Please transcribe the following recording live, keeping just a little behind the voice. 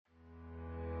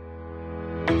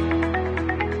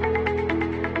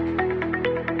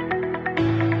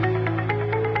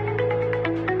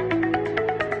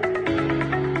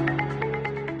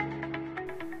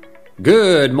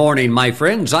Good morning, my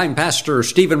friends. I'm Pastor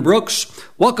Stephen Brooks.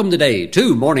 Welcome today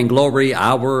to Morning Glory,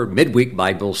 our midweek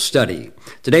Bible study.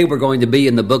 Today we're going to be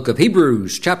in the book of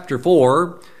Hebrews, chapter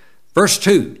 4, verse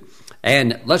 2.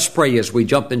 And let's pray as we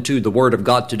jump into the Word of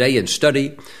God today and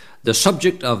study the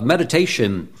subject of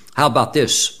meditation. How about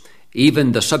this?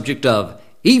 Even the subject of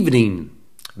evening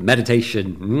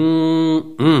meditation.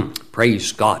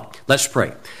 Praise God. Let's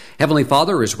pray. Heavenly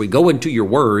Father, as we go into your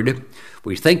Word,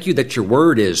 we thank you that your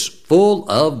Word is full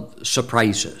of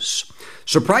surprises.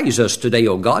 Surprise us today,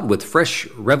 O God, with fresh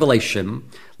revelation.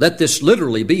 Let this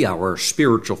literally be our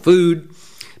spiritual food,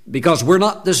 because we're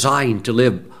not designed to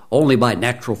live only by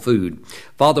natural food.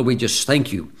 Father, we just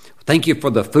thank you. Thank you for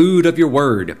the food of your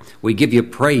Word. We give you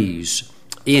praise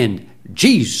in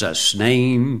Jesus'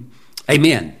 name.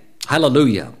 Amen.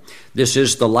 Hallelujah. This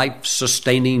is the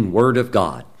life-sustaining Word of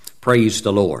God. Praise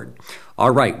the Lord.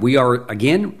 All right, we are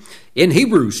again in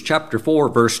Hebrews chapter 4,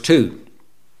 verse 2.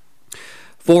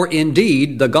 For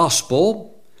indeed the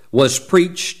gospel was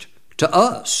preached to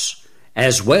us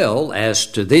as well as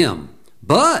to them,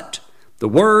 but the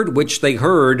word which they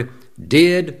heard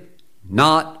did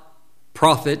not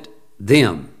profit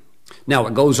them. Now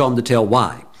it goes on to tell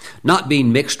why. Not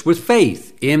being mixed with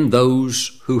faith in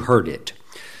those who heard it.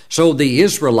 So the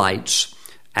Israelites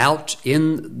out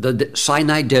in the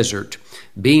Sinai desert,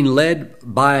 being led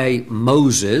by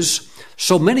Moses,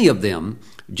 so many of them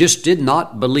just did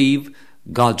not believe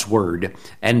God's word.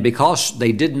 And because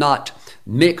they did not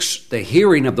mix the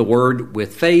hearing of the word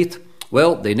with faith,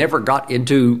 well, they never got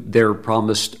into their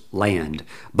promised land.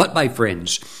 But my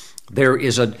friends, there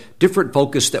is a different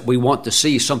focus that we want to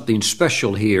see something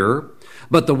special here.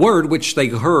 But the word which they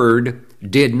heard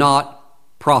did not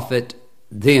profit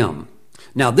them.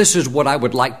 Now, this is what I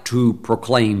would like to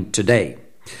proclaim today,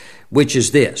 which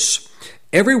is this.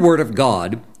 Every word of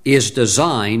God is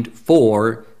designed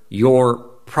for your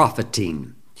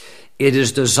profiting. It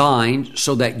is designed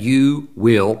so that you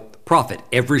will profit.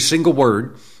 Every single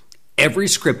word, every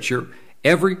scripture,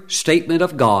 every statement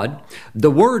of God,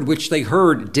 the word which they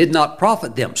heard did not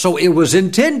profit them. So it was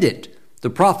intended to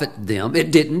profit them.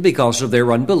 It didn't because of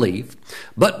their unbelief.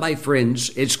 But my friends,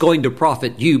 it's going to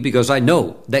profit you because I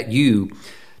know that you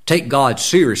take God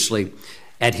seriously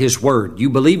at His word. You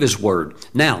believe His word.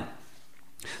 Now,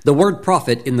 the word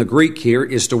profit in the Greek here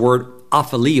is the word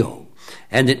aphelio,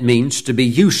 and it means to be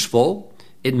useful.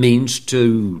 It means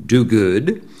to do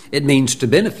good. It means to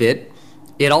benefit.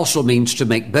 It also means to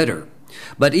make better.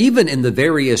 But even in the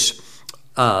various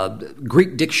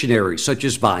Greek dictionaries, such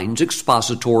as Vine's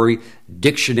Expository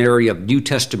Dictionary of New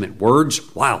Testament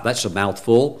Words, wow, that's a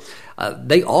mouthful.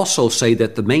 They also say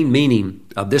that the main meaning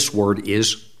of this word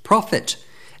is profit.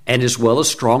 And as well as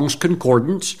Strong's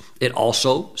Concordance, it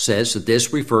also says that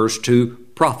this refers to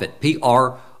profit,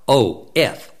 P-R-O-F-I-T.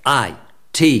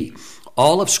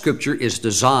 All of Scripture is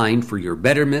designed for your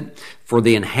betterment, for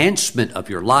the enhancement of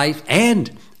your life,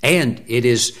 and it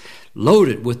is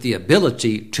loaded with the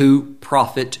ability to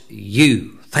profit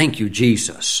you. Thank you,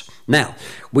 Jesus. Now,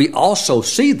 we also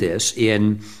see this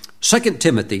in 2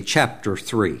 Timothy chapter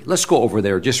 3. Let's go over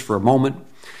there just for a moment.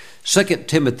 2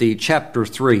 Timothy chapter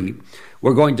 3,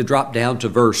 we're going to drop down to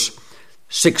verse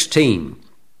 16.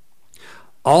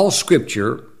 All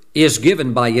Scripture is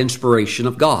given by inspiration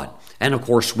of God. And of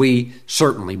course, we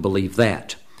certainly believe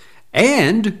that.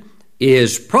 And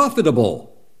is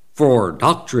profitable for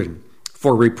doctrine,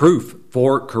 for reproof,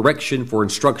 for correction, for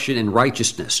instruction in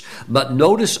righteousness. But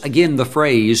notice again the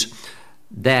phrase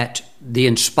that the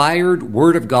inspired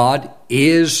Word of God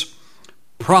is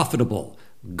profitable.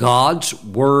 God's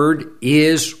Word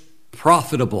is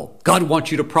profitable. God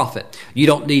wants you to profit. You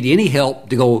don't need any help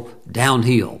to go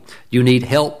downhill. You need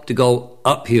help to go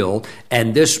uphill.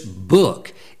 And this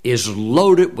book is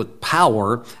loaded with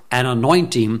power and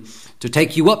anointing to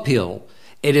take you uphill.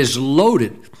 It is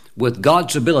loaded with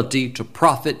God's ability to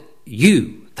profit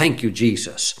you. Thank you,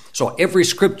 Jesus. So every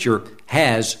scripture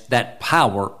has that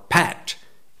power packed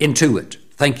into it.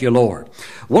 Thank you, Lord.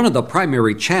 One of the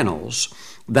primary channels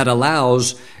that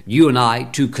allows you and I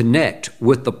to connect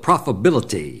with the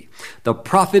profitability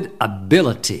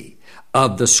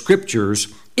of the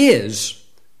scriptures is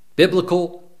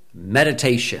biblical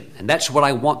meditation. And that's what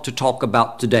I want to talk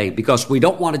about today, because we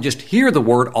don't want to just hear the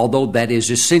word, although that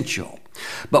is essential,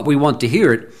 but we want to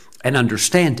hear it and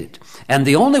understand it. And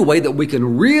the only way that we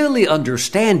can really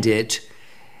understand it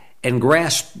and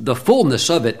grasp the fullness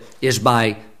of it is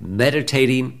by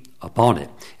meditating upon it.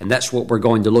 And that's what we're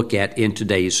going to look at in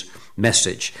today's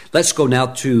message. Let's go now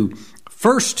to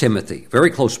 1 Timothy, very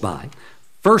close by.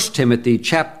 1 Timothy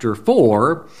chapter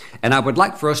 4, and I would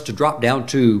like for us to drop down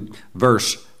to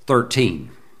verse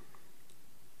 13.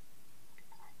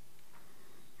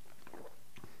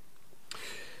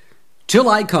 till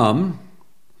I come,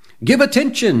 give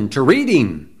attention to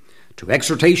reading, to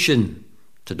exhortation,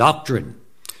 to doctrine.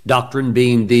 Doctrine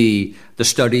being the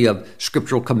study of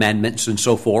scriptural commandments and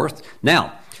so forth.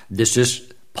 Now, this is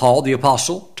Paul the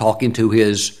Apostle talking to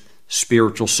his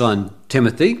spiritual son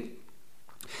Timothy.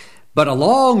 But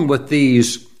along with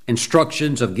these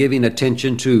instructions of giving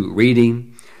attention to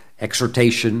reading,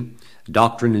 exhortation,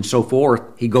 doctrine, and so forth,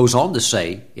 he goes on to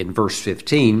say in verse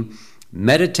 15,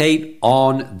 meditate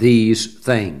on these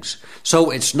things.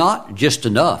 So it's not just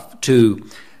enough to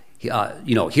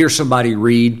hear somebody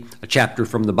read a chapter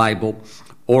from the Bible,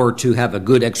 or to have a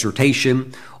good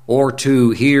exhortation, or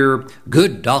to hear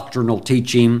good doctrinal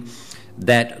teaching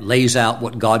that lays out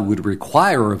what God would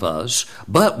require of us,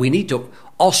 but we need to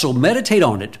also meditate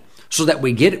on it so that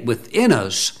we get it within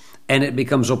us and it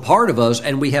becomes a part of us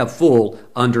and we have full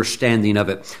understanding of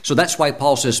it. So that's why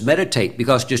Paul says meditate,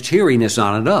 because just hearing is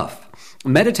not enough.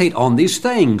 Meditate on these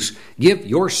things. Give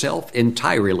yourself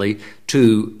entirely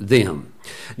to them.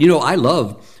 I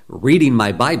love reading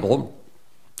my Bible,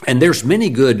 and there's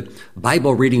many good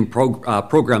Bible reading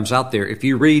programs out there. If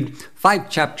you read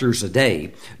 5 chapters a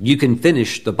day, you can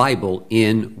finish the Bible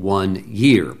in 1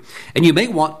 year. And you may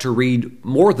want to read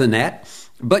more than that,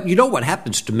 but you know what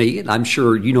happens to me, and I'm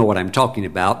sure you know what I'm talking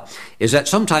about, is that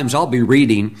sometimes I'll be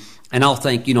reading and I'll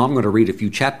think, I'm going to read a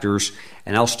few chapters,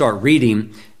 and I'll start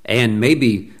reading and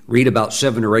maybe read about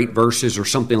 7 or 8 verses or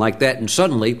something like that, and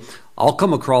suddenly I'll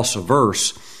come across a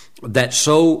verse that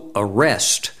so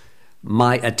arrests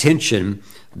my attention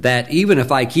that even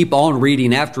if I keep on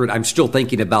reading after it, I'm still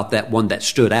thinking about that one that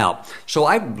stood out. So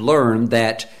I've learned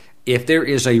that if there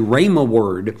is a rhema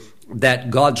word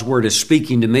that God's word is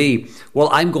speaking to me, well,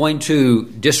 I'm going to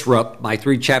disrupt my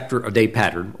 3-chapter-a-day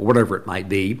pattern, or whatever it might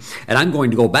be, and I'm going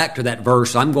to go back to that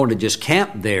verse. I'm going to just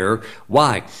camp there.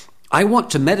 Why? I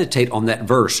want to meditate on that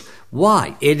verse.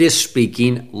 Why? It is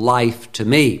speaking life to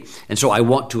me. And so I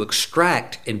want to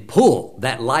extract and pull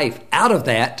that life out of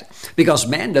that, because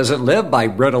man doesn't live by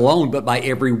bread alone, but by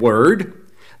every word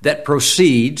that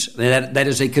proceeds, that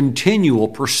is a continual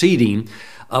proceeding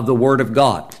of the Word of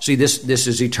God. See, this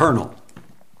is eternal.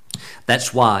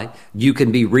 That's why you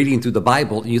can be reading through the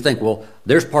Bible and you think, well,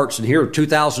 there's parts in here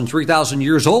 2,000, 3,000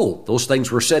 years old. Those things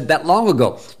were said that long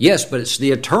ago. Yes, but it's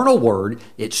the eternal Word.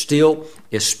 It still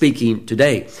is speaking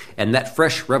today. And that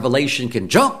fresh revelation can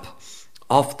jump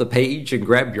off the page and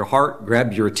grab your heart,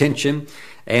 grab your attention.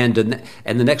 And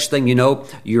the next thing you know,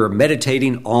 you're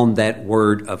meditating on that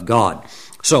Word of God.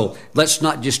 So let's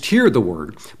not just hear the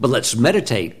Word, but let's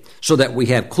meditate so that we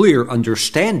have clear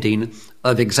understanding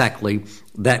of exactly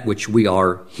that which we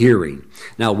are hearing.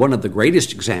 Now, one of the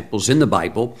greatest examples in the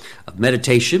Bible of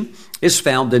meditation is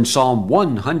found in Psalm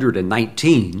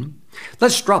 119.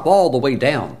 Let's drop all the way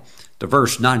down to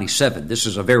verse 97. This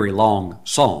is a very long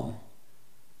psalm.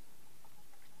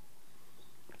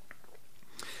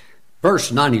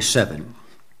 Verse 97.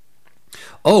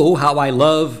 Oh, how I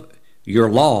love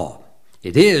your law.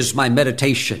 It is my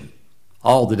meditation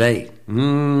all the day.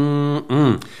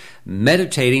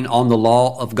 Meditating on the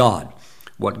law of God.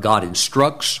 What God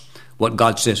instructs, what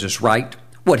God says is right,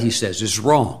 what He says is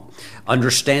wrong.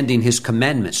 Understanding His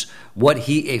commandments, what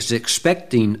He is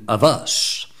expecting of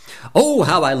us. Oh,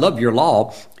 how I love your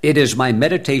law. It is my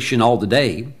meditation all the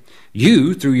day.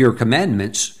 You, through your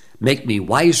commandments, make me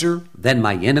wiser than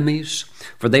my enemies,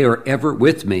 for they are ever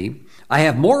with me. I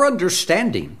have more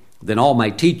understanding than all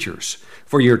my teachers,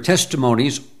 for your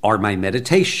testimonies are my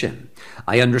meditation.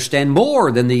 I understand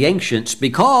more than the ancients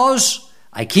because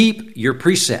I keep your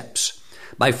precepts.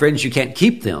 My friends, you can't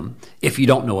keep them if you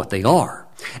don't know what they are.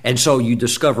 And so you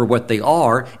discover what they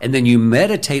are, and then you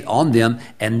meditate on them,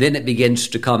 and then it begins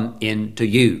to come into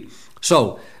you.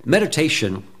 So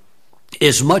meditation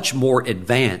is much more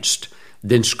advanced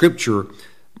than Scripture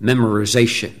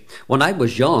memorization. When I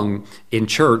was young in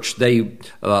church, they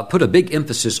put a big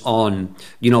emphasis on,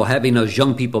 having us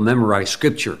young people memorize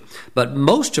Scripture. But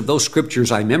most of those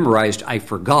Scriptures I memorized, I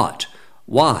forgot.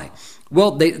 Why?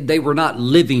 Well, they were not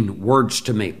living words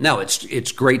to me. Now,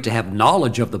 it's great to have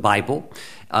knowledge of the Bible,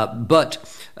 but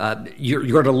you're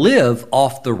going to live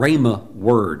off the Rhema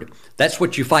word. That's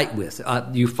what you fight with.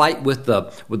 You fight with the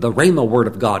Rhema word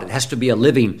of God. It has to be a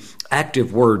living,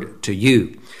 active word to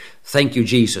you. Thank you,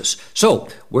 Jesus. So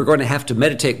we're going to have to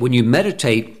meditate. When you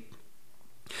meditate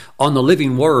on the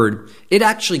living word, it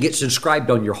actually gets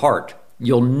inscribed on your heart.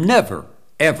 You'll never,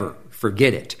 ever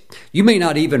forget it. You may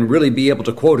not even really be able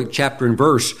to quote it chapter and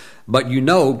verse, but you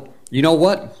know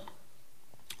what?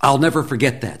 I'll never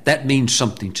forget that. That means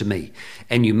something to me.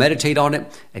 And you meditate on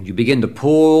it, and you begin to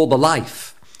pull the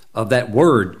life of that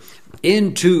word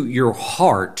into your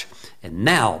heart. And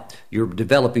now you're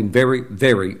developing very,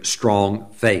 very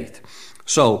strong faith.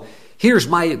 So here's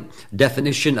my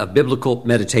definition of biblical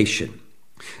meditation.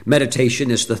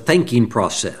 Meditation is the thinking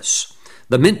process,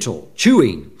 the mental,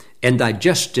 chewing, and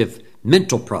digestive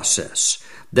mental process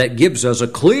that gives us a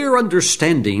clear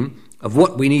understanding of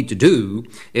what we need to do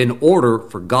in order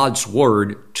for God's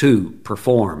Word to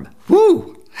perform.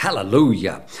 Woo!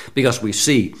 Hallelujah! Because we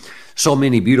see so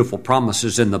many beautiful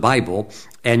promises in the Bible,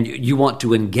 and you want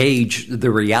to engage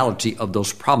the reality of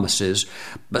those promises,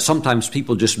 but sometimes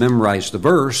people just memorize the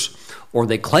verse, or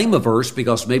they claim a verse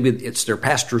because maybe it's their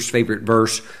pastor's favorite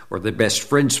verse or their best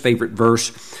friend's favorite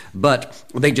verse, but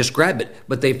they just grab it,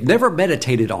 but they've never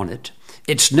meditated on it.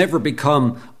 It's never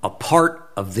become a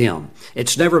part of them.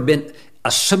 It's never been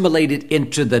assimilated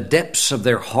into the depths of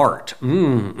their heart.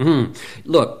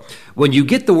 Look, when you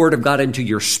get the Word of God into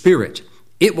your spirit,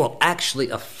 it will actually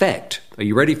affect, are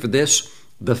you ready for this?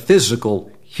 The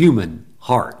physical human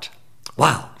heart.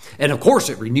 Wow. And of course,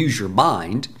 it renews your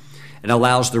mind and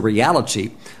allows the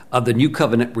reality of the new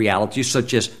covenant reality,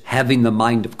 such as having the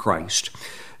mind of Christ,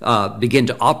 begin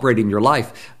to operate in your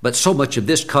life. But so much of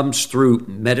this comes through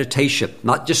meditation,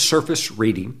 not just surface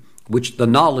reading, which the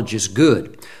knowledge is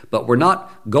good, but we're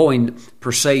not going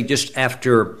per se just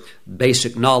after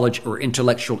basic knowledge or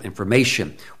intellectual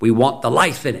information. We want the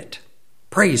life in it.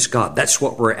 Praise God. That's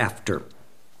what we're after.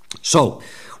 So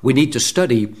we need to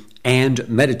study and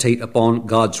meditate upon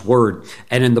God's Word.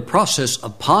 And in the process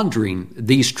of pondering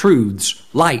these truths,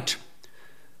 light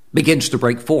begins to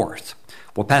break forth.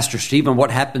 Well, Pastor Stephen,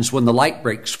 what happens when the light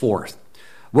breaks forth?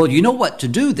 Well, you know what to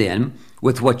do then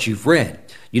with what you've read.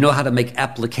 You know how to make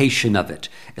application of it.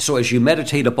 So as you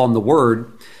meditate upon the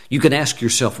Word, you can ask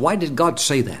yourself, why did God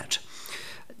say that?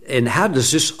 And how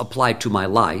does this apply to my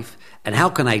life? And how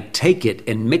can I take it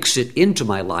and mix it into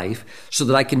my life so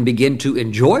that I can begin to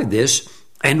enjoy this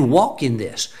and walk in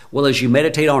this? Well, as you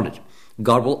meditate on it,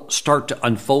 God will start to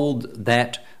unfold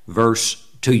that verse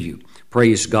to you.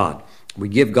 Praise God. We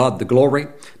give God the glory.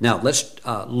 Now, let's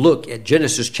look at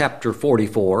Genesis chapter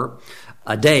 44,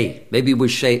 a day, maybe we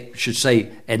should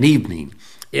say an evening,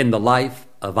 in the life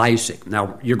of Isaac.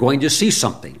 Now, you're going to see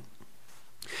something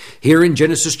here in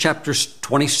Genesis chapter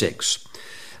 26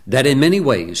 that in many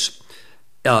ways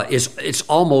it's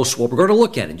almost what we're going to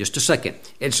look at in just a second.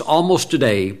 It's almost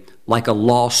today like a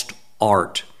lost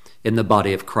art in the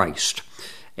body of Christ.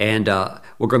 And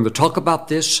we're going to talk about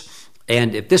this.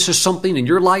 And if this is something in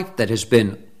your life that has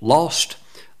been lost,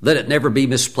 let it never be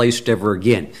misplaced ever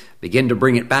again. Begin to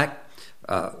bring it back,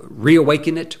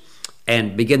 reawaken it,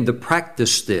 and begin to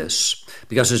practice this,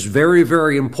 because it's very,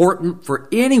 very important for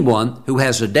anyone who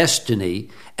has a destiny.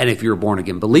 And if you're a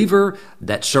born-again believer,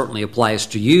 that certainly applies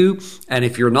to you. And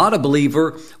if you're not a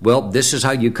believer, well, this is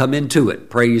how you come into it.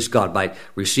 Praise God, by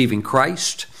receiving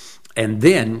Christ and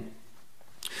then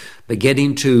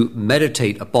beginning to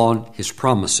meditate upon His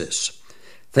promises.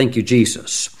 Thank you,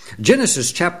 Jesus.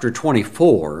 Genesis chapter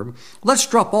 24, let's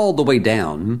drop all the way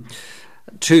down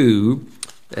to,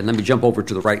 and let me jump over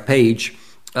to the right page.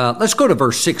 Let's go to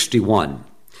verse 61.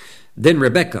 Then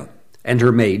Rebekah and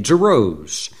her maids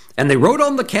arose, and they rode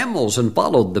on the camels and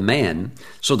followed the man.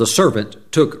 So the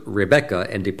servant took Rebekah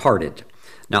and departed.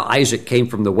 Now Isaac came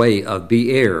from the way of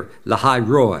Beer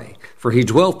Lahai-roi, for he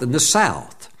dwelt in the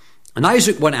south. And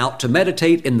Isaac went out to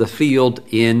meditate in the field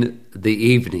in the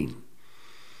evening.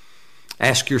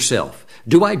 Ask yourself,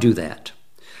 do I do that?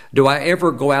 Do I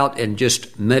ever go out and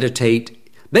just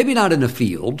meditate, maybe not in a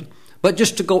field, but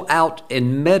just to go out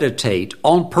and meditate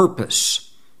on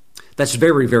purpose? That's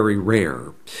very, very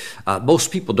rare.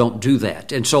 Most people don't do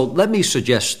that. And so let me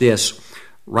suggest this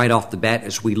right off the bat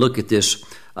as we look at this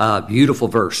beautiful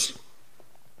verse.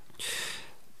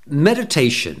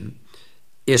 Meditation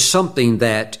is something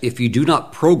that if you do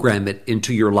not program it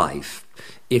into your life,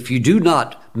 if you do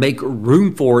not make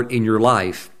room for it in your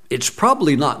life, it's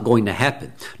probably not going to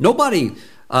happen. Nobody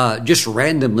just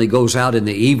randomly goes out in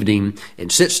the evening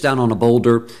and sits down on a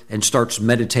boulder and starts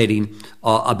meditating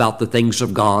about the things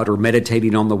of God, or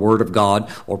meditating on the Word of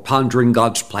God, or pondering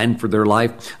God's plan for their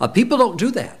life. People don't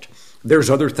do that. There's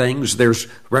other things. There's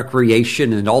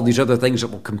recreation and all these other things that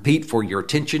will compete for your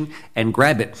attention and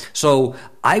grab it. So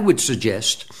I would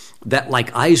suggest that,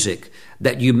 like Isaac,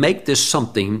 that you make this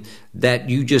something that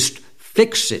you just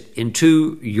fix it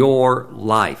into your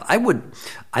life. I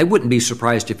wouldn't be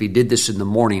surprised if he did this in the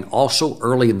morning, also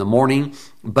early in the morning.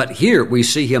 But here we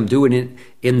see him doing it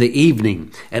in the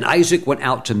evening. And Isaac went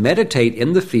out to meditate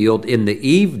in the field in the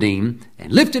evening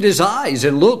and lifted his eyes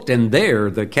and looked, and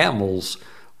there the camels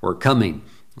were coming.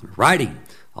 Riding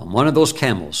on one of those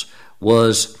camels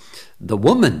was the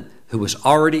woman who was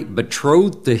already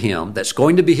betrothed to him, that's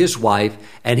going to be his wife,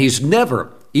 and he's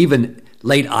never even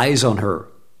laid eyes on her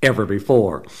ever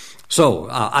before. So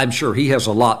I'm sure he has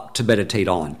a lot to meditate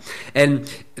on. And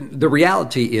the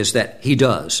reality is that he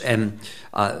does. And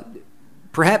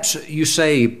perhaps you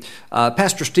say,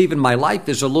 Pastor Stephen, my life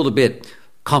is a little bit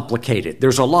complicated.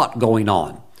 There's a lot going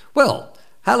on. Well,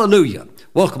 hallelujah.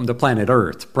 Welcome to planet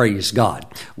Earth, praise God,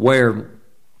 where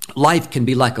life can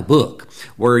be like a book,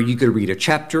 where you could read a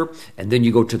chapter and then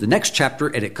you go to the next chapter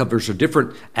and it covers a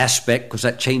different aspect because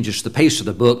that changes the pace of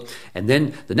the book. And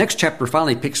then the next chapter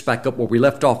finally picks back up where we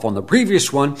left off on the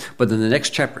previous one, but then the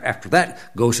next chapter after that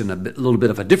goes in a little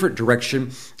bit of a different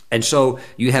direction. And so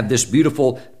you have this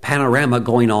beautiful panorama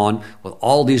going on with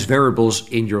all these variables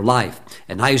in your life.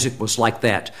 And Isaac was like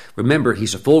that. Remember,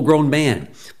 he's a full-grown man,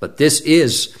 but this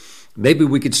is, maybe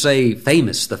we could say,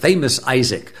 the famous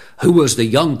Isaac, who was the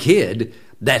young kid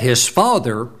that his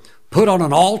father put on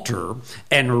an altar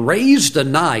and raised a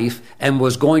knife and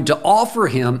was going to offer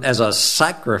him as a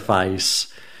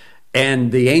sacrifice.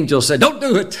 And the angel said, "Don't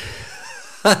do it."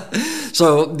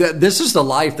 So this is the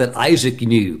life that Isaac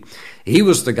knew. He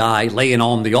was the guy laying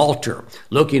on the altar,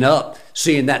 looking up,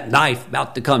 seeing that knife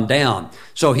about to come down.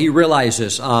 So he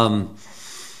realizes,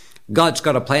 God's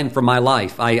got a plan for my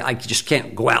life. I just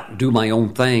can't go out and do my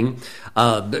own thing.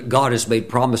 God has made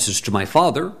promises to my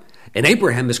father, and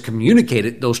Abraham has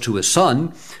communicated those to his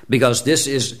son because this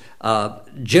is a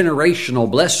generational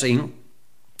blessing.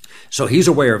 So he's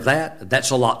aware of that. That's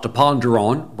a lot to ponder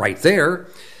on right there.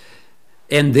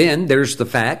 And then there's the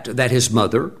fact that his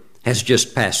mother has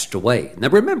just passed away. Now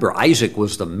remember, Isaac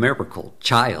was the miracle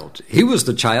child. He was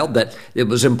the child that it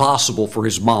was impossible for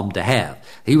his mom to have.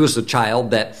 He was the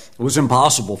child that was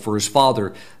impossible for his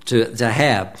father to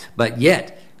have. But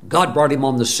yet, God brought him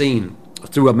on the scene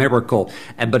through a miracle,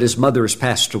 but his mother has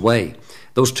passed away.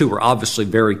 Those two were obviously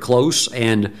very close,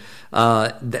 and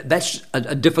that's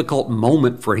a difficult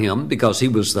moment for him because he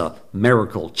was the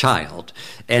miracle child.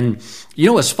 And,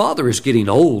 his father is getting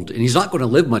old, and he's not going to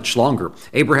live much longer.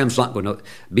 Abraham's not going to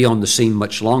be on the scene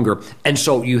much longer. And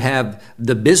so you have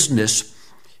the business,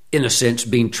 in a sense,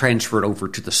 being transferred over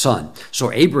to the son.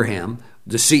 So Abraham,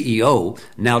 the CEO,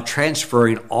 now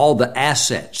transferring all the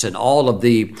assets and all of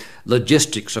the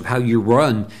logistics of how you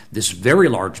run this very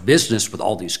large business with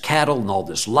all these cattle and all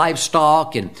this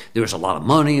livestock, and there's a lot of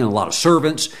money and a lot of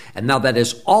servants, and now that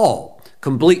is all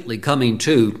completely coming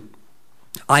to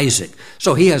Isaac.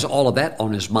 So he has all of that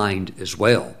on his mind as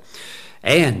well.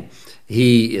 And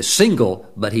he is single,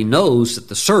 but he knows that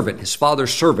the servant, his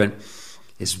father's servant,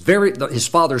 his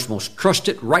father's most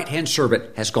trusted right-hand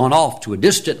servant, has gone off to a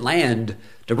distant land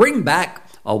to bring back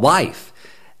a wife.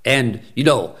 And,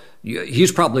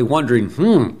 he's probably wondering,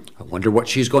 I wonder what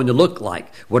she's going to look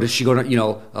like. What is she going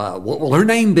to, what will her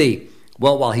name be?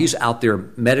 Well, while he's out there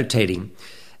meditating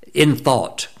in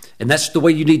thought, and that's the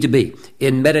way you need to be,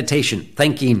 in meditation,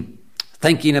 thinking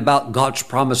about God's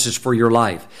promises for your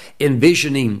life,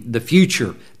 envisioning the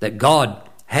future that God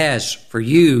has for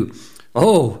you.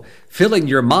 Filling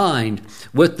your mind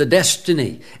with the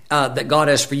destiny that God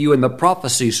has for you and the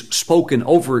prophecies spoken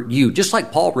over you. Just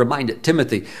like Paul reminded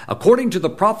Timothy, according to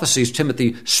the prophecies,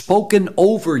 Timothy, spoken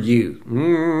over you.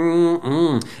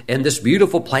 And this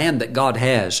beautiful plan that God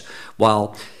has,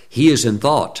 while he is in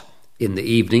thought in the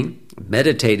evening,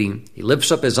 meditating, he lifts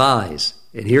up his eyes,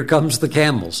 and here comes the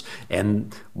camels.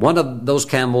 And one of those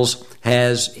camels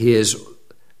has his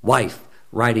wife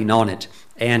riding on it.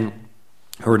 And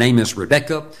her name is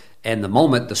Rebecca. And the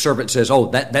moment the servant says,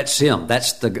 that's him,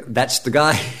 that's the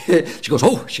guy, she goes,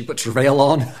 she puts her veil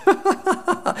on,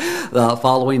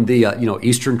 following the,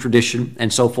 Eastern tradition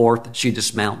and so forth. She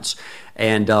dismounts.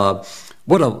 And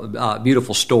what a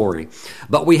beautiful story.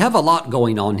 But we have a lot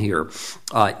going on here,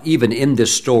 even in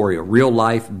this story, a real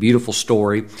life, beautiful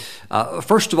story.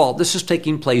 First of all, this is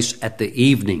taking place at the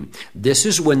evening. This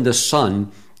is when the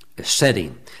sun is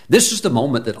setting. This is the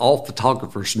moment that all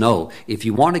photographers know. If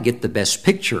you want to get the best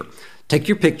picture, take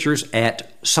your pictures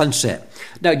at sunset.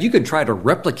 Now, you can try to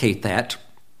replicate that,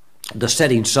 the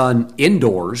setting sun,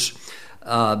 indoors,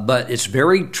 but it's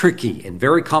very tricky and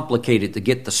very complicated to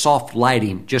get the soft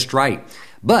lighting just right.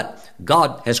 But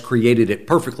God has created it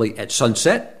perfectly at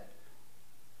sunset.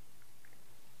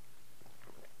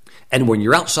 And when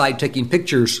you're outside taking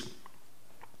pictures,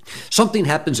 something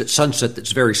happens at sunset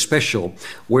that's very special,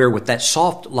 where with that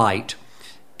soft light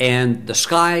and the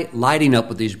sky lighting up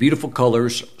with these beautiful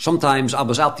colors. Sometimes I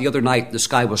was out the other night, the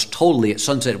sky was totally, at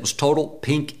sunset, it was total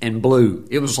pink and blue.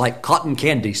 It was like cotton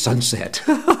candy sunset.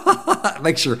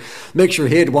 Makes your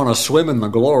head want to swim in the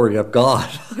glory of God.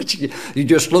 You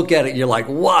just look at it, you're like,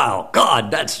 wow,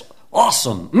 God, that's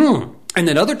awesome. And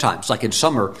then other times, like in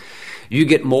summer, you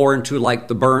get more into like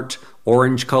the burnt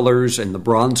orange colors and the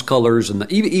bronze colors and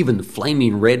even the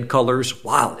flaming red colors.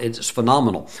 Wow, it's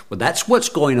phenomenal. Well, that's what's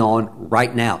going on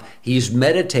right now. He's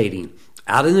meditating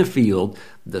out in the field.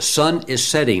 The sun is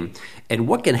setting. And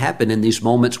what can happen in these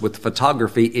moments with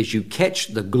photography is you catch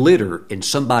the glitter in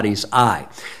somebody's eye.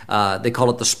 They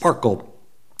call it the sparkle.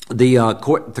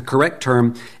 The correct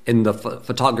term in the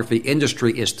photography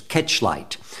industry is catch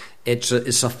light. It's an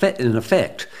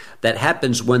effect that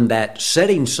happens when that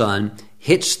setting sun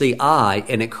hits the eye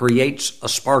and it creates a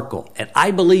sparkle. And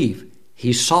I believe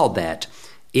he saw that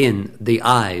in the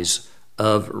eyes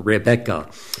of Rebecca.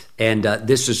 And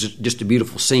this is just a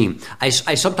beautiful scene. I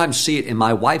sometimes see it in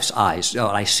my wife's eyes.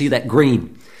 I see that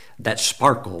green, that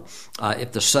sparkle.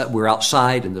 If we're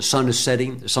outside and the sun is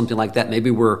setting, something like that,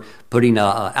 maybe we're putting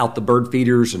out the bird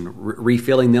feeders and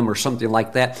refilling them or something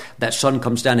like that, that sun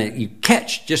comes down and you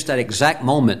catch just that exact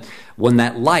moment when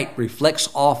that light reflects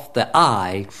off the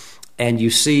eye and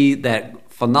you see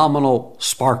that phenomenal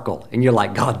sparkle. And you're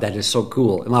like, God, that is so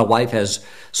cool. And my wife has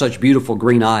such beautiful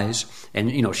green eyes.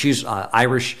 And, she's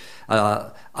Irish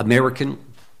American.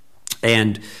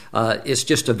 And it's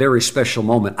just a very special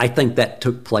moment. I think that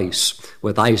took place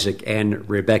with Isaac and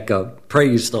Rebekah.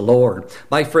 Praise the Lord.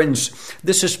 My friends,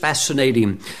 this is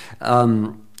fascinating.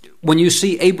 When you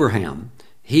see Abraham,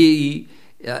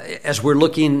 as we're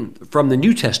looking from the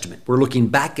New Testament, we're looking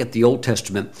back at the Old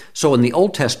Testament. So in the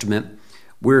Old Testament,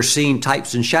 we're seeing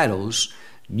types and shadows.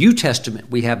 New Testament,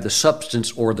 we have the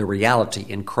substance or the reality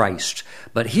in Christ.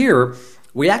 But here,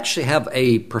 we actually have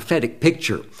a prophetic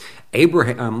picture.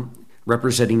 Abraham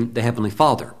representing the Heavenly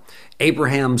Father.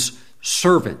 Abraham's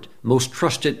servant, most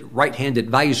trusted right-hand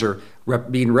advisor,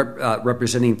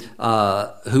 representing,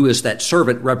 who is that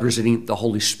servant representing the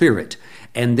Holy Spirit.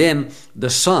 And then the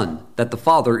son that the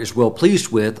Father is well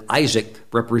pleased with, Isaac,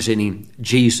 representing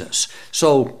Jesus.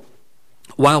 So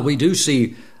while we do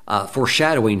see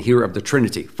foreshadowing here of the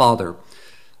Trinity, Father,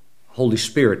 Holy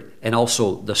Spirit, and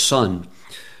also the Son,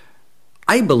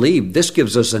 I believe this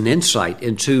gives us an insight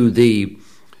into the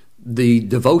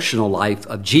devotional life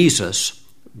of Jesus,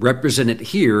 represented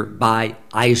here by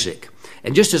Isaac.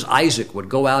 And just as Isaac would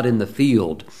go out in the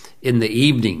field in the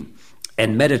evening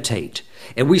and meditate,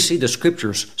 and we see the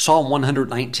scriptures, Psalm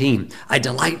 119, I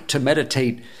delight to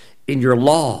meditate in your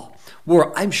law.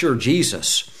 Well, I'm sure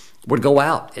Jesus would go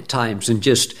out at times and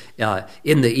just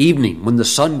in the evening when the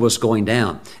sun was going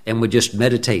down and would just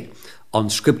meditate on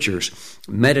scriptures,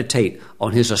 meditate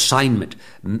on his assignment,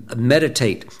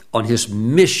 meditate on his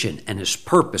mission and his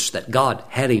purpose that God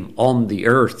had him on the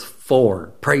earth for.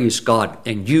 Praise God.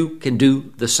 And you can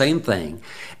do the same thing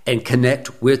and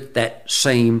connect with that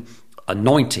same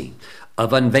anointing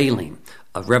of unveiling,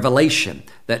 of revelation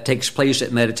that takes place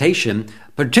at meditation,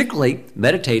 particularly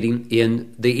meditating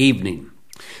in the evening.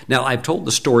 Now, I've told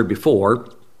the story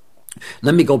before.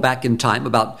 Let me go back in time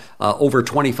about over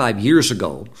 25 years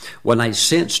ago when I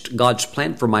sensed God's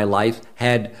plan for my life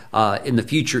had, in the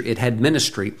future, it had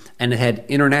ministry and it had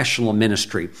international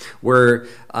ministry where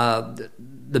the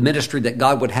ministry that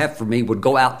God would have for me would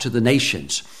go out to the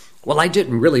nations. Well, I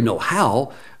didn't really know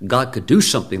how God could do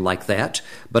something like that,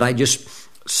 but I just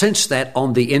sensed that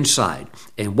on the inside.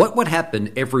 And what would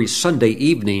happen every Sunday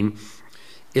evening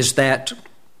is that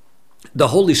the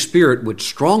Holy Spirit would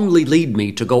strongly lead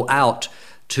me to go out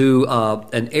to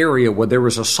an area where there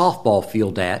was a softball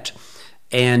field at,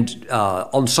 and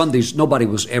on Sundays, nobody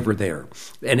was ever there.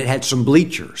 And it had some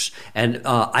bleachers. And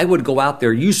I would go out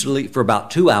there usually for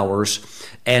about 2 hours,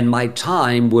 and my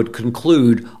time would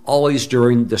conclude always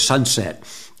during the sunset.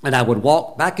 And I would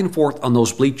walk back and forth on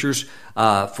those bleachers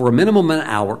for a minimum of an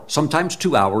hour, sometimes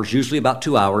 2 hours, usually about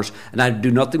 2 hours, and I'd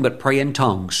do nothing but pray in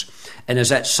tongues. And as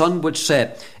that sun would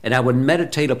set and I would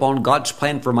meditate upon God's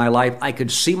plan for my life, I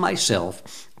could see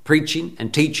myself preaching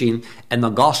and teaching and the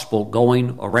gospel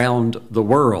going around the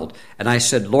world. And I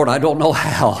said, Lord, I don't know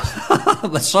how,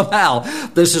 but somehow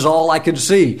this is all I can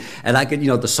see. And I could,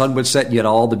 the sun would set and you had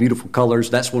all the beautiful colors.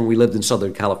 That's when we lived in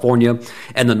Southern California.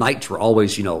 And the nights were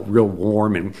always, real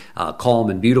warm and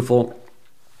calm and beautiful.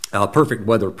 Perfect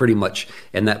weather pretty much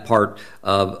in that part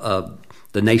of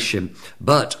the nation.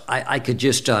 But I could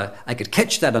just, I could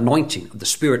catch that anointing of the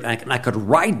Spirit, and I could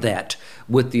ride that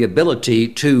with the ability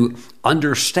to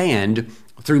understand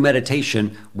through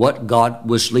meditation what God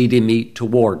was leading me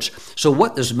towards. So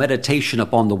what does meditation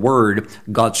upon the Word,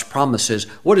 God's promises,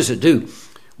 what does it do?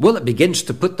 Well, it begins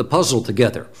to put the puzzle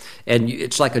together. And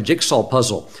it's like a jigsaw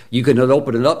puzzle. You can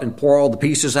open it up and pour all the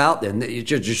pieces out, and it's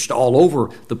just all over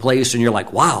the place, and you're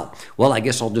like, wow. Well, I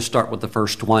guess I'll just start with the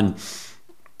first one.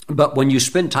 But when you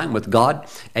spend time with God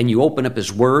and you open up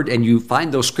His Word and you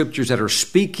find those scriptures that are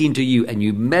speaking to you and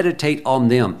you meditate on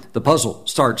them, the puzzle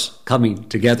starts coming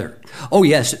together. Oh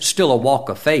yes, it's still a walk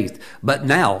of faith, but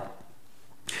now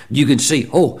you can see,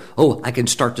 I can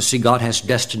start to see God has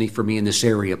destiny for me in this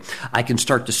area. I can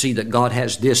start to see that God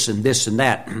has this and this and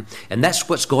that. And that's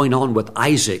what's going on with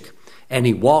Isaac. And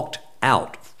he walked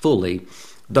out fully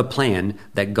the plan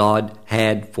that God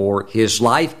had for his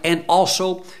life, and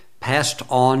also passed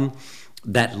on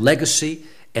that legacy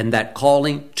and that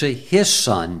calling to his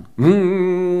son,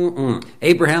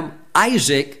 Abraham,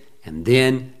 Isaac, and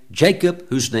then Jacob,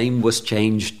 whose name was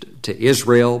changed to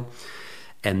Israel.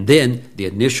 And then the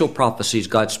initial prophecies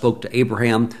God spoke to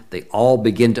Abraham, they all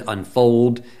begin to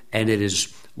unfold, and it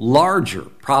is larger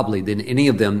probably than any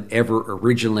of them ever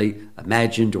originally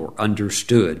imagined or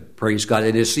understood. Praise God.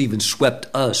 It has even swept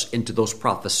us into those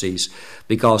prophecies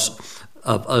because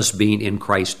of us being in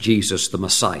Christ Jesus, the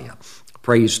Messiah.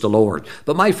 Praise the Lord.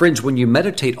 But my friends, when you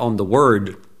meditate on the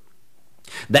Word,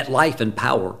 that life and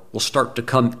power will start to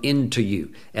come into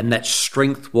you, and that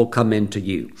strength will come into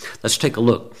you. Let's take a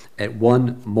look at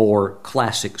one more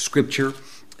classic scripture,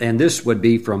 and this would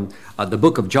be from the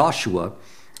book of Joshua,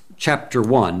 chapter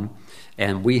 1,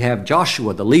 and we have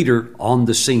Joshua, the leader, on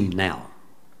the scene now.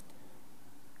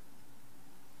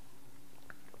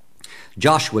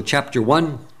 Joshua, chapter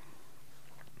 1,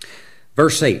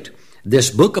 verse 8, "This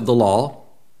book of the law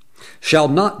shall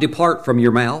not depart from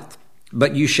your mouth,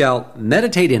 but you shall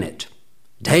meditate in it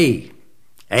day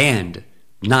and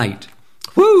night."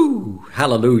 Woo!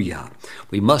 Hallelujah.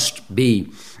 We must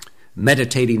be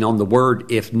meditating on the Word.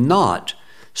 If not,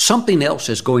 something else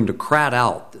is going to crowd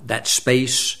out that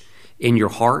space in your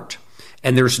heart,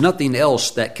 and there's nothing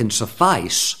else that can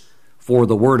suffice for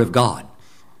the Word of God.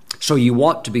 So you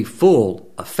want to be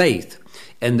full of faith.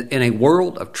 And in a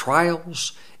world of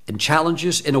trials and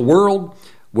challenges, in a world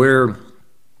where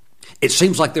it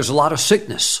seems like there's a lot of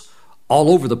sickness all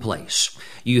over the place,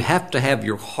 you have to have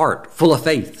your heart full of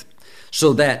faith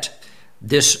so that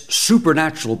this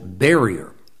supernatural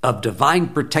barrier of divine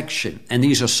protection and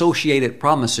these associated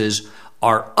promises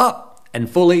are up and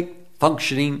fully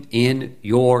functioning in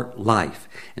your life.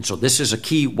 And so this is a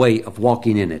key way of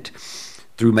walking in it,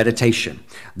 through meditation.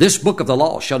 "This book of the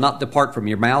law shall not depart from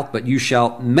your mouth, but you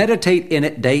shall meditate in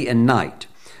it day and night,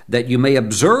 that you may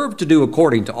observe to do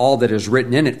according to all that is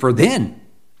written in it. For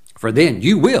then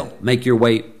you will make your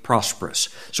way prosperous."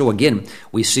 So again,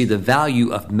 we see the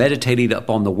value of meditating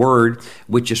upon the Word,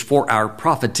 which is for our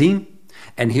profiting.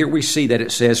 And here we see that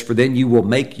it says, "For then you will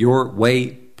make your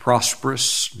way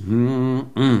prosperous."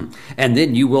 And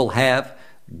then you will have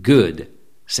good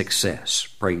success.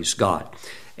 Praise God.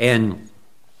 And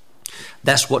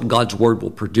that's what God's Word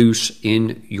will produce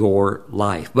in your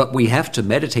life. But we have to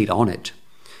meditate on it.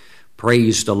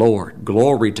 Praise the Lord.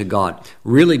 Glory to God.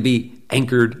 Really be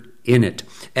anchored in it.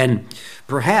 And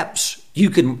perhaps you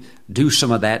can do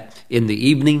some of that in the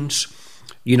evenings.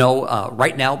 You know,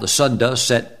 right now the sun does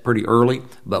set pretty early,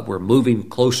 but we're moving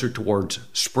closer towards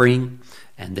spring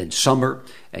and then summer.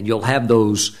 And you'll have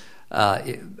those,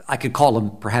 I could call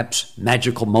them perhaps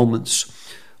magical moments,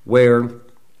 where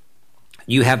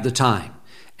you have the time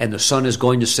and the sun is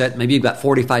going to set. Maybe you've got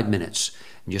 45 minutes.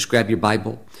 And just grab your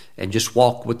Bible and just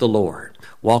walk with the Lord.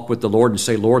 Walk with the Lord and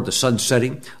say, "Lord, the sun's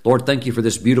setting. Lord, thank you for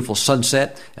this beautiful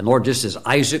sunset. And Lord, just as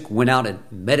Isaac went out and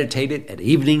meditated at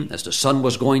evening as the sun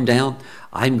was going down,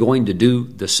 I'm going to do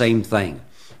the same thing."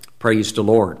 Praise the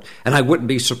Lord. And I wouldn't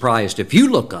be surprised if you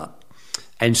look up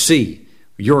and see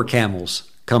your camels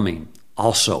coming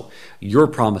also, your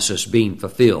promises being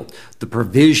fulfilled, the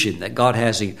provision that God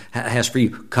has for you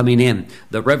coming in,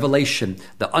 the revelation,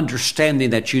 the understanding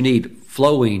that you need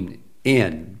flowing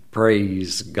in.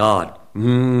 Praise God.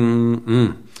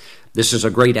 This is a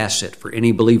great asset for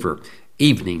any believer.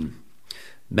 Evening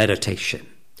meditation.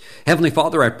 Heavenly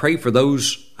Father, I pray for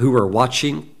those who are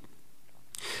watching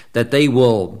that they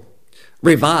will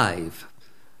revive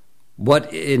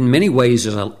what in many ways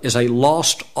is a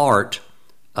lost art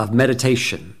of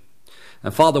meditation.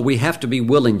 And Father, we have to be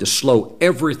willing to slow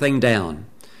everything down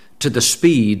to the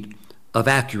speed of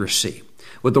accuracy.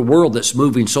 With the world that's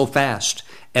moving so fast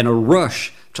and a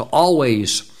rush to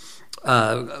always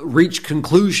reach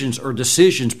conclusions or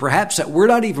decisions, perhaps that we're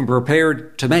not even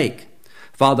prepared to make.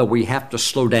 Father, we have to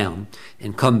slow down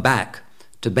and come back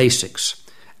to basics.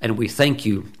 And we thank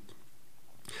you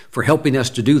for helping us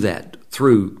to do that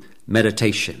through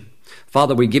meditation.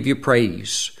 Father, we give you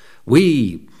praise.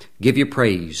 We give you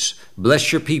praise.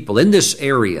 Bless your people in this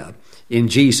area in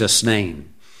Jesus' name.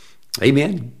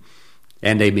 Amen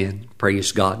and amen.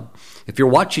 Praise God. If you're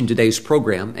watching today's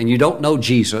program and you don't know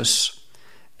Jesus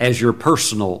as your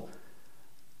personal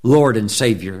Lord and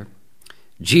Savior.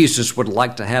 Jesus would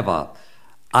like to have a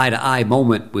eye-to-eye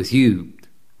moment with you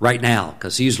right now,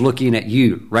 because he's looking at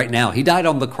you right now. He died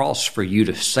on the cross for you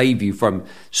to save you from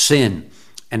sin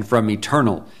and from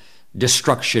eternal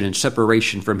destruction and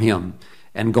separation from him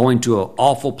and going to an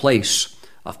awful place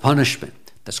of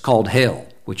punishment that's called hell,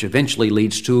 which eventually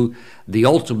leads to the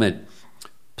ultimate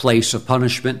place of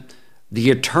punishment,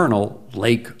 the eternal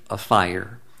lake of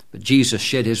fire. But Jesus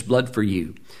shed his blood for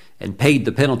you and paid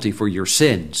the penalty for your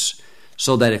sins,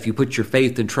 so that if you put your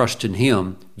faith and trust in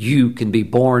him, you can be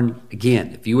born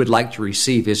again. If you would like to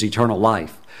receive his eternal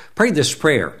life, pray this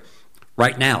prayer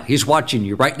right now. He's watching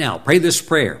you right now. Pray this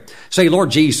prayer. Say,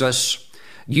 Lord Jesus,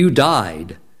 you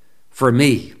died for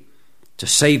me to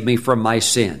save me from my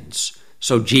sins.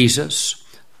 So Jesus,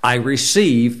 I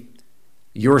receive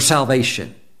your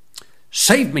salvation.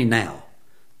 Save me now.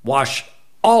 Wash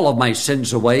all of my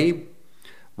sins away.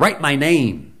 Write my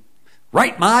name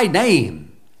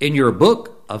in your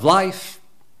book of life.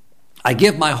 I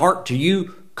give my heart to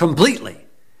you completely,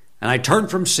 and I turn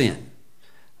from sin.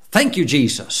 Thank you,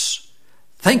 Jesus.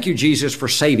 Thank you, Jesus, for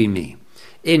saving me.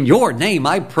 In your name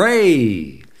I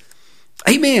pray.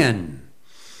 Amen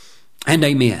and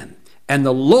amen. And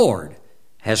the Lord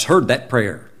has heard that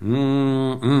prayer.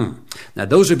 Now,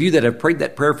 those of you that have prayed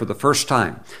that prayer for the first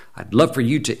time, I'd love for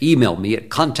you to email me at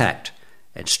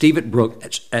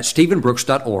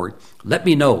contact@stephenbrooks.org. Let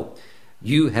me know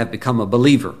you have become a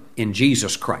believer in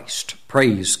Jesus Christ.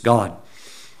 Praise God.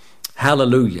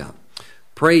 Hallelujah.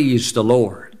 Praise the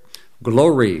Lord.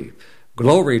 Glory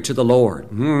to the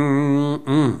Lord.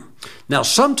 Now,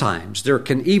 sometimes there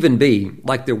can even be,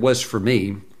 like there was for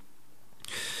me,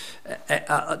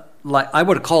 like I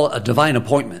would call it a divine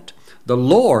appointment. The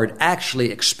Lord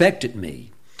actually expected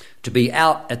me to be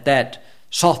out at that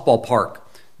softball park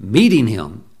meeting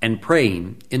him and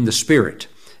praying in the Spirit,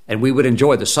 and we would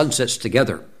enjoy the sunsets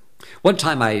together. One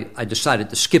time I decided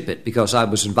to skip it because I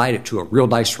was invited to a real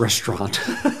nice restaurant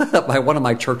by one of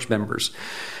my church members.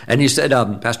 And he said,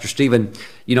 Pastor Stephen,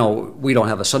 we don't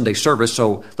have a Sunday service,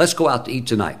 so let's go out to eat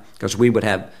tonight, because we would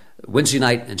have Wednesday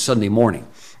night and Sunday morning.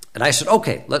 And I said,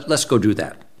 okay, let's go do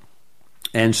that.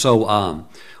 And so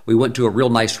we went to a real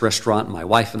nice restaurant, my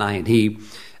wife and I and he,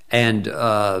 and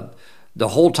the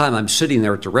whole time I'm sitting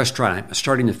there at the restaurant, I'm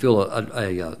starting to feel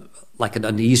like an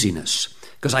uneasiness,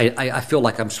 because I feel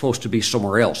like I'm supposed to be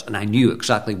somewhere else. And I knew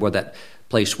exactly where that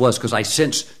place was, because I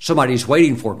sensed somebody's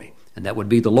waiting for me, and that would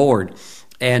be the Lord.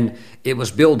 And it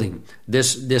was building.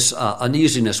 This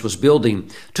uneasiness was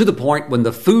building to the point when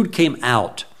the food came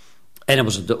out, and it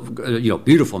was a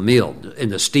beautiful meal,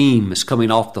 and the steam is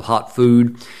coming off the hot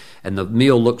food, and the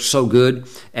meal looked so good.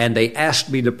 And they asked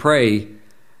me to pray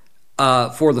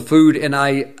for the food, and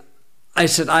I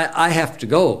said, I have to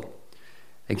go.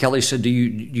 And Kelly said, do you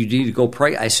need to go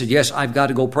pray? I said, yes, I've got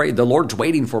to go pray. The Lord's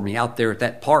waiting for me out there at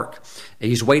that park. And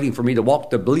he's waiting for me to walk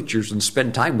the bleachers and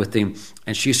spend time with him.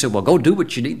 And she said, well, go do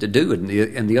what you need to do. And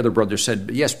the other brother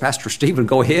said, yes, Pastor Stephen,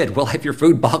 go ahead. We'll have your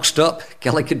food boxed up.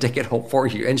 Kelly can take it home for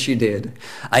you. And she did.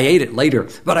 I ate it later,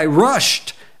 but I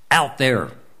rushed out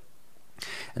there.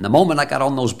 And the moment I got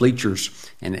on those bleachers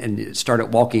and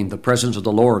started walking, the presence of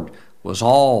the Lord was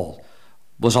all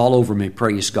over me,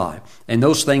 praise God. And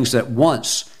those things that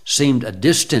once seemed a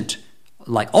distant,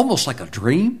 almost like a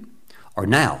dream, are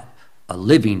now a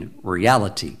living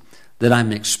reality that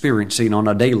I'm experiencing on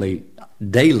a daily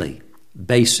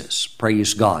basis.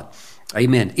 Praise God.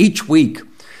 Amen. Each week,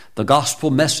 the gospel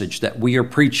message that we are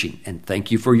preaching, and thank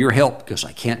you for your help, because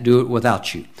I can't do it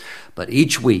without you, but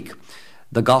each week,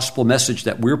 the gospel message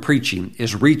that we're preaching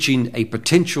is reaching a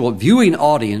potential viewing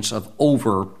audience of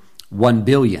over 1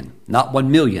 billion, not 1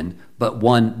 million, but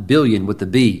 1 billion with the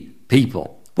B,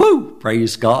 people. Woo!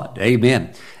 Praise God.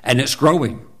 Amen. And it's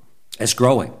growing. It's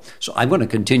growing. So I'm going to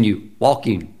continue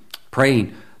walking,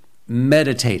 praying,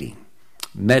 meditating.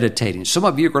 Some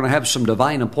of you are going to have some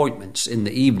divine appointments in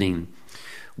the evening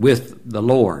with the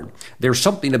Lord. There's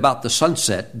something about the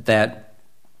sunset that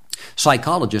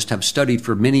psychologists have studied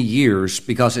for many years,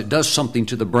 because it does something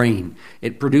to the brain.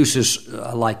 It produces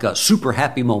super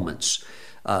happy moments.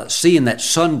 Seeing that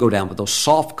sun go down with those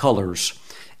soft colors,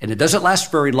 and it doesn't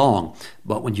last very long,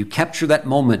 but when you capture that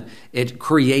moment, it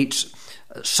creates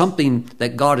something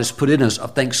that God has put in us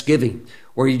of thanksgiving,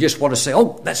 where you just want to say,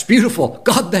 oh, that's beautiful.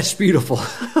 God, that's beautiful.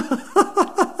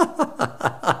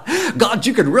 God,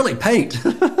 you can really paint.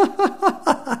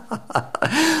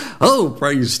 Oh,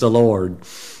 praise the Lord.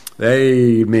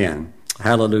 Amen.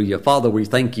 Hallelujah. Father, we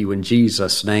thank you in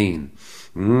Jesus' name.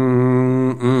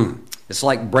 It's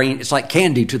like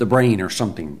candy to the brain or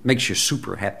something. Makes you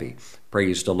super happy.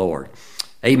 Praise the Lord.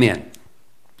 Amen.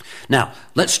 Now,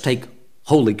 let's take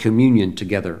Holy Communion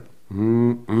together.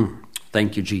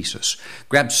 Thank you, Jesus.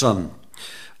 Grab some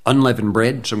unleavened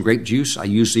bread, some grape juice. I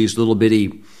use these little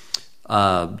bitty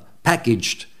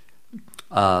packaged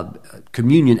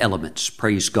communion elements.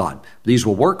 Praise God. These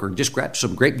will work, or just grab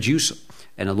some grape juice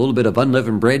and a little bit of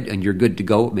unleavened bread, and you're good to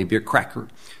go. Maybe a cracker or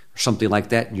something like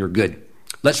that, and you're good.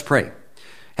 Let's pray.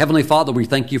 Heavenly Father, we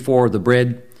thank you for the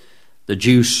bread, the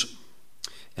juice,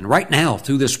 and right now,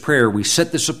 through this prayer, we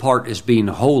set this apart as being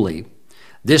holy.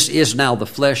 This is now the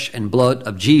flesh and blood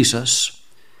of Jesus,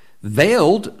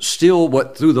 veiled still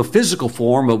through the physical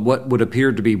form of what would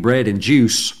appear to be bread and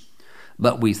juice.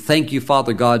 But we thank you,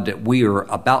 Father God, that we are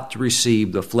about to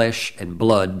receive the flesh and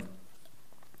blood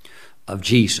of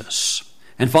Jesus.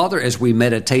 And Father, as we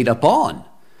meditate upon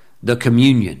the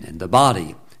communion and the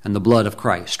body and the blood of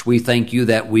Christ, we thank you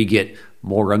that we get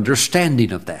more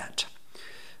understanding of that.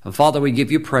 And Father, we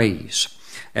give you praise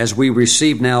as we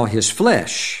receive now his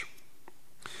flesh.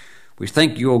 We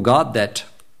thank you, O God, that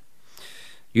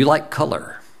you like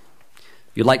color.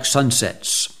 You like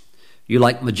sunsets. You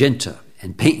like magenta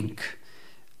and pink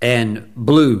and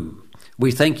blue.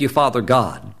 We thank you, Father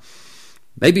God.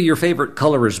 Maybe your favorite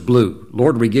color is blue.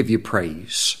 Lord, we give you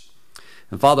praise.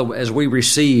 And Father, as we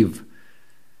receive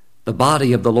the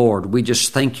body of the Lord, we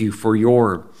just thank you for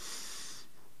your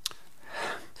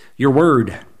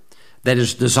word that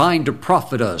is designed to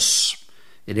profit us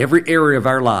in every area of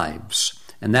our lives.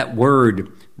 And that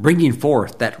word bringing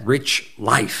forth that rich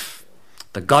life,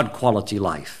 the God quality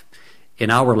life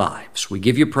in our lives. We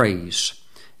give you praise.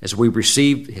 As we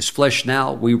receive his flesh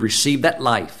now, we receive that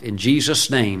life in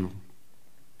Jesus' name.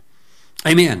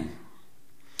 Amen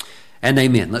and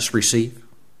amen. Let's receive.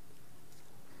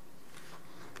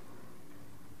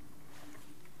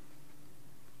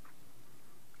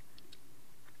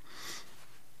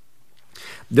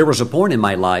 There was a point in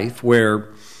my life where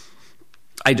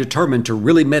I determined to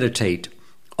really meditate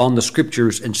on the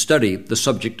scriptures and study the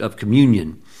subject of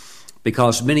communion,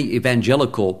 because many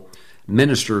evangelical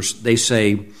ministers, they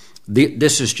say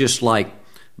this is just like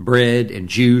bread and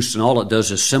juice, and all it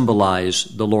does is symbolize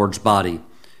the Lord's body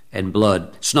and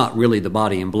blood. It's not really the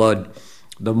body and blood.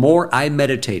 The more I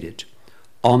meditated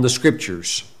on the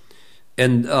scriptures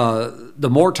and the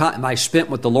more time I spent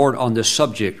with the Lord on this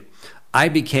subject, I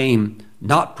became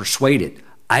not persuaded.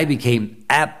 I became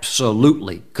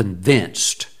absolutely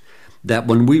convinced that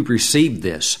when we receive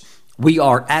this, we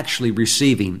are actually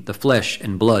receiving the flesh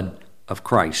and blood of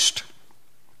Christ.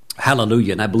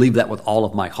 Hallelujah. And I believe that with all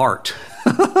of my heart.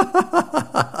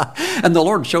 And the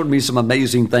Lord showed me some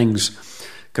amazing things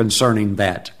concerning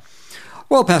that.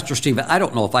 Well, Pastor Stephen, I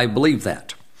don't know if I believe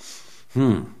that.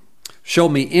 Show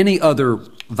me any other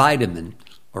vitamin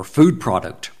or food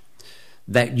product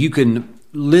that you can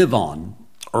live on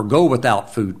or go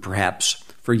without food perhaps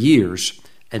for years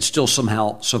and still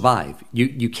somehow survive.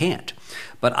 You can't.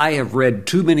 But I have read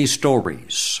too many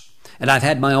stories, and I've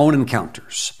had my own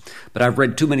encounters, but I've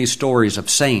read too many stories of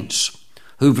saints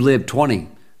who've lived 20,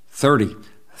 30,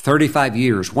 35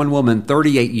 years, one woman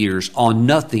 38 years on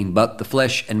nothing but the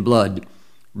flesh and blood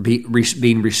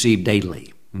being received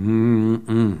daily.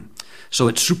 So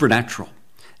it's supernatural,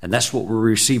 and that's what we're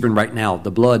receiving right now,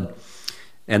 the blood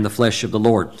and the flesh of the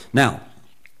Lord. Now,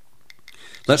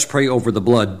 let's pray over the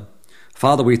blood.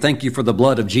 Father, we thank you for the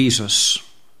blood of Jesus.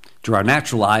 To our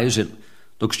natural eyes, it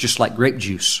looks just like grape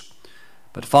juice.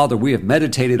 But Father, we have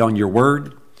meditated on your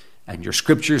word and your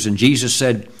scriptures, and Jesus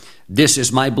said, this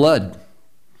is my blood.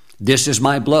 This is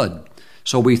my blood.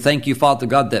 So we thank you, Father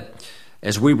God, that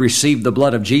as we receive the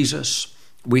blood of Jesus,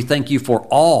 we thank you for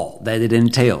all that it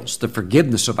entails, the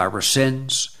forgiveness of our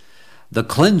sins, the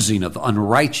cleansing of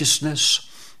unrighteousness.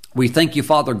 We thank you,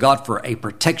 Father God, for a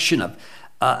protection of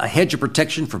a hedge of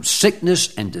protection from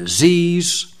sickness and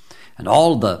disease and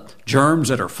all the germs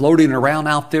that are floating around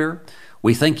out there.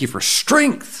 We thank you for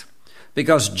strength,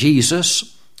 because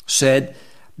Jesus said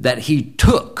that he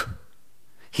took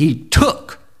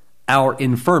our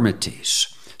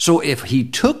infirmities. So if he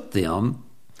took them,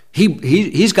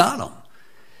 he's got them.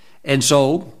 And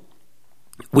so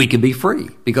we can be free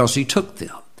because he took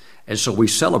them. And so we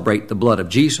celebrate the blood of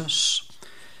Jesus,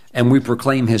 and we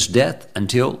proclaim his death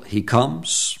until he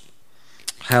comes.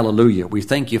 Hallelujah. We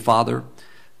thank you, Father,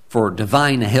 for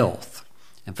divine health.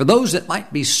 And for those that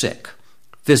might be sick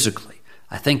physically,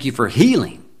 I thank you for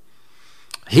healing,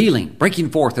 breaking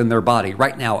forth in their body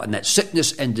right now, and that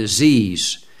sickness and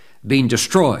disease being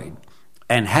destroyed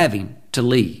and having to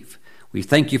leave. We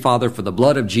thank you, Father, for the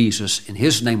blood of Jesus. In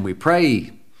his name we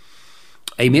pray.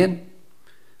 Amen.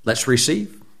 Let's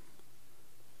receive.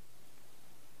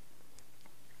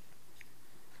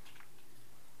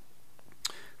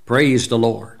 Praise the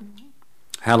Lord.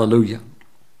 Hallelujah.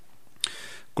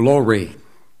 Glory.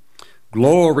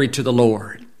 Glory to the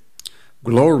Lord.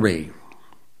 Glory.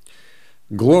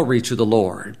 Glory to the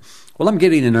Lord. Well, I'm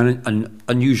getting an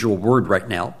unusual word right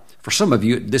now. For some of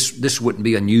you, this wouldn't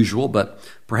be unusual, but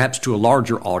perhaps to a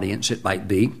larger audience it might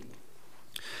be.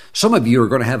 Some of you are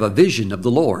going to have a vision of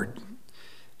the Lord.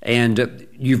 And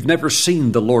you've never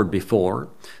seen the Lord before,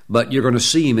 but you're going to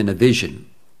see Him in a vision.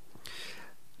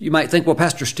 You might think, well,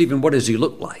 Pastor Stephen, what does He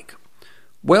look like?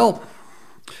 Well,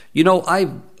 you know,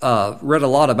 I've read a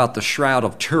lot about the Shroud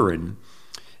of Turin,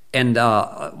 and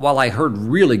while I heard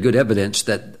really good evidence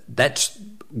that that's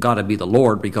got to be the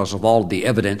Lord because of all the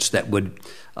evidence that would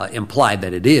imply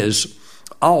that it is,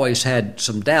 I always had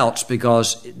some doubts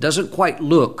because it doesn't quite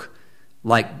look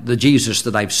like the Jesus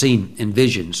that I've seen in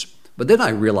visions. But then I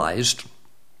realized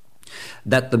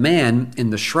that the man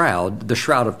in the Shroud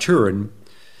of Turin,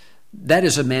 that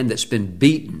is a man that's been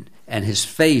beaten and his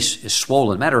face is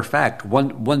swollen. Matter of fact,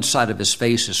 one side of his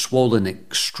face is swollen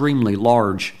extremely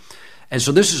large. And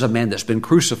so this is a man that's been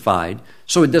crucified,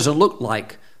 so it doesn't look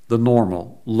like the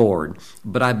normal Lord.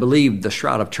 But I believe the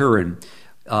Shroud of Turin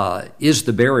is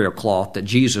the burial cloth that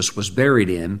Jesus was buried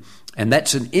in, and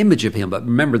that's an image of Him. But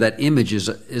remember, that image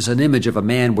is an image of a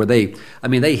man where they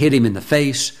hit Him in the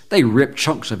face, they ripped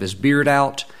chunks of His beard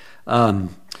out,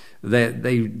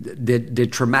 they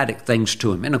did traumatic things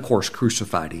to Him, and of course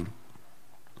crucified Him.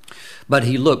 But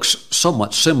He looks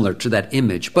somewhat similar to that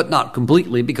image, but not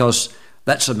completely, because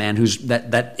that's a man who's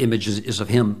that image is of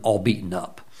Him all beaten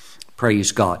up.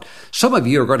 Praise God. Some of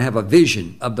you are going to have a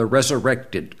vision of the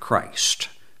resurrected Christ.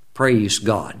 Praise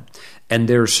God. And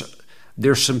there's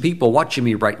some people watching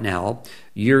me right now.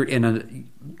 You're in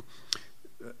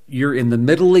the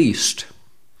Middle East,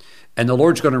 and the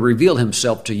Lord's going to reveal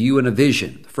Himself to you in a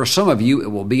vision. For some of you, it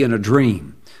will be in a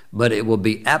dream, but it will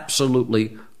be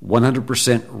absolutely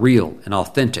 100% real and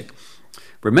authentic.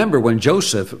 Remember when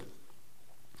Joseph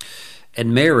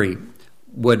and Mary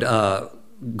would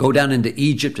go down into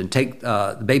Egypt and take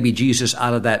the baby Jesus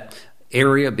out of that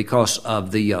area because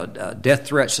of the death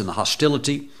threats and the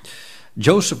hostility.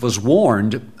 Joseph was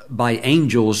warned by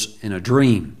angels in a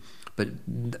dream.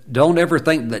 But don't ever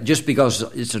think that just because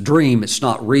it's a dream, it's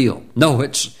not real. No,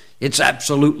 it's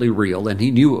absolutely real, and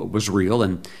he knew it was real,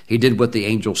 and he did what the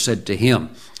angel said to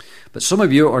him. But some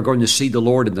of you are going to see the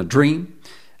Lord in the dream,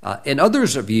 and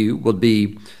others of you will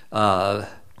be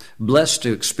blessed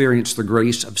to experience the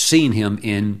grace of seeing Him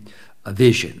in a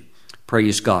vision.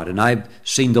 Praise God. And I've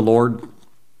seen the Lord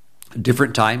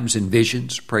different times in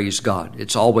visions. Praise God.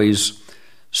 It's always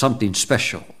something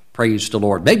special. Praise the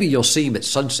Lord. Maybe you'll see Him at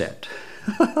sunset.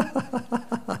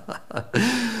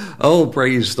 Oh,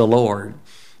 praise the Lord.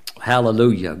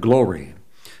 Hallelujah. Glory.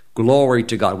 Glory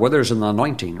to God. Well, there's an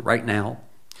anointing right now.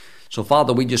 So,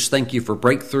 Father, we just thank You for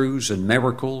breakthroughs and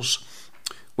miracles.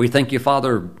 We thank You,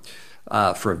 Father,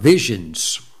 for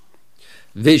visions.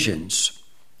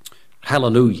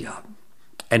 Hallelujah.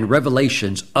 And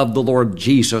revelations of the Lord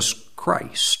Jesus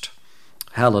Christ.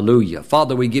 Hallelujah.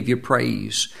 Father, we give You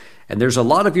praise. And there's a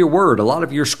lot of Your word, a lot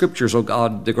of Your scriptures, oh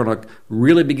God, they're going to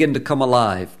really begin to come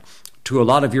alive to a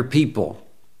lot of Your people,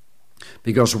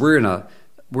 because we're in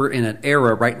an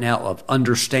era right now of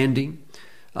understanding.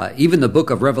 Even the book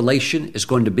of Revelation is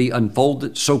going to be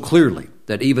unfolded so clearly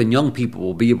that even young people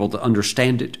will be able to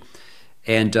understand it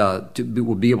and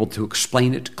will be able to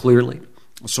explain it clearly.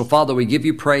 So, Father, we give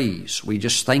You praise. We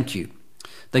just thank You.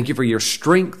 Thank You for Your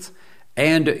strength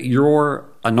and Your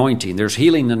anointing. There's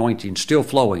healing anointing still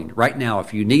flowing right now.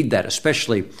 If you need that,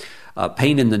 especially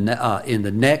pain in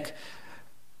the neck,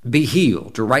 be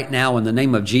healed right now in the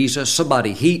name of Jesus.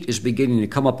 Somebody, heat is beginning to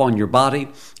come up on your body.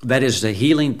 That is the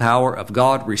healing power of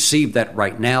God. Receive that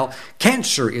right now.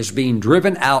 Cancer is being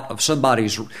driven out of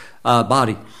somebody's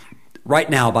body right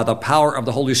now by the power of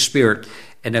the Holy Spirit.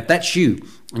 And if that's you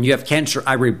and you have cancer,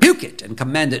 I rebuke it and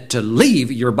command it to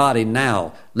leave your body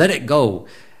now. Let it go.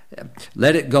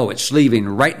 Let it go. It's leaving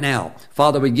right now.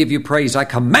 Father, we give You praise. I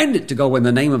command it to go in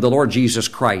the name of the Lord Jesus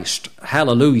Christ.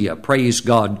 Hallelujah. Praise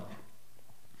God.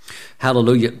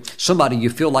 Hallelujah. Somebody, you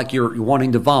feel like you're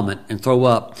wanting to vomit and throw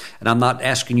up. And I'm not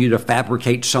asking you to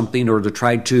fabricate something or to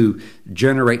try to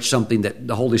generate something that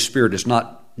the Holy Spirit is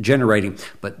not generating.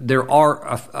 But there's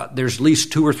at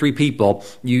least 2 or 3 people,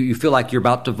 you feel like you're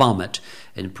about to vomit.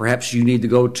 And perhaps you need to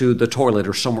go to the toilet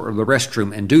or somewhere, or the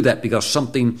restroom, and do that because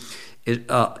something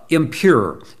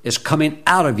impure is coming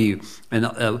out of you.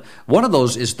 And one of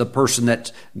those is the person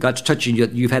that God's touching you.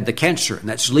 You've had the cancer, and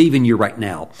that's leaving you right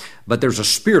now. But there's a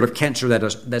spirit of cancer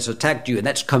that's attacked you, and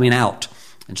that's coming out.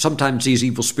 And sometimes these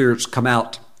evil spirits come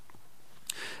out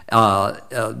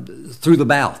through the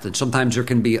mouth. And sometimes there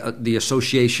can be the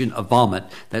association of vomit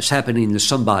that's happening to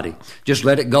somebody. Just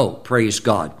let it go. Praise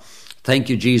God. Thank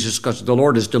you, Jesus, because the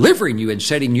Lord is delivering you and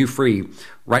setting you free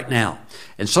right now.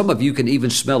 And some of you can even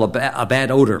smell a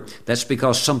bad odor. That's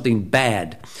because something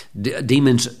bad,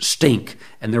 demons stink,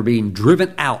 and they're being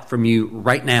driven out from you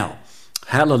right now.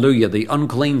 Hallelujah. The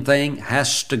unclean thing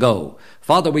has to go.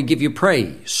 Father, we give you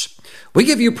praise. We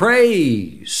give you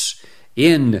praise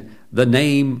in the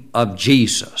name of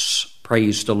Jesus.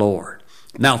 Praise the Lord.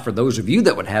 Now, for those of you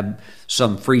that would have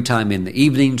some free time in the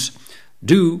evenings,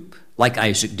 do like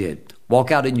Isaac did. Walk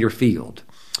out in your field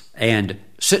and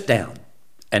sit down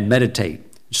and meditate.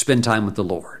 Spend time with the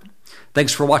Lord.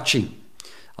 Thanks for watching.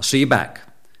 I'll see you back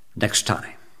next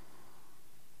time.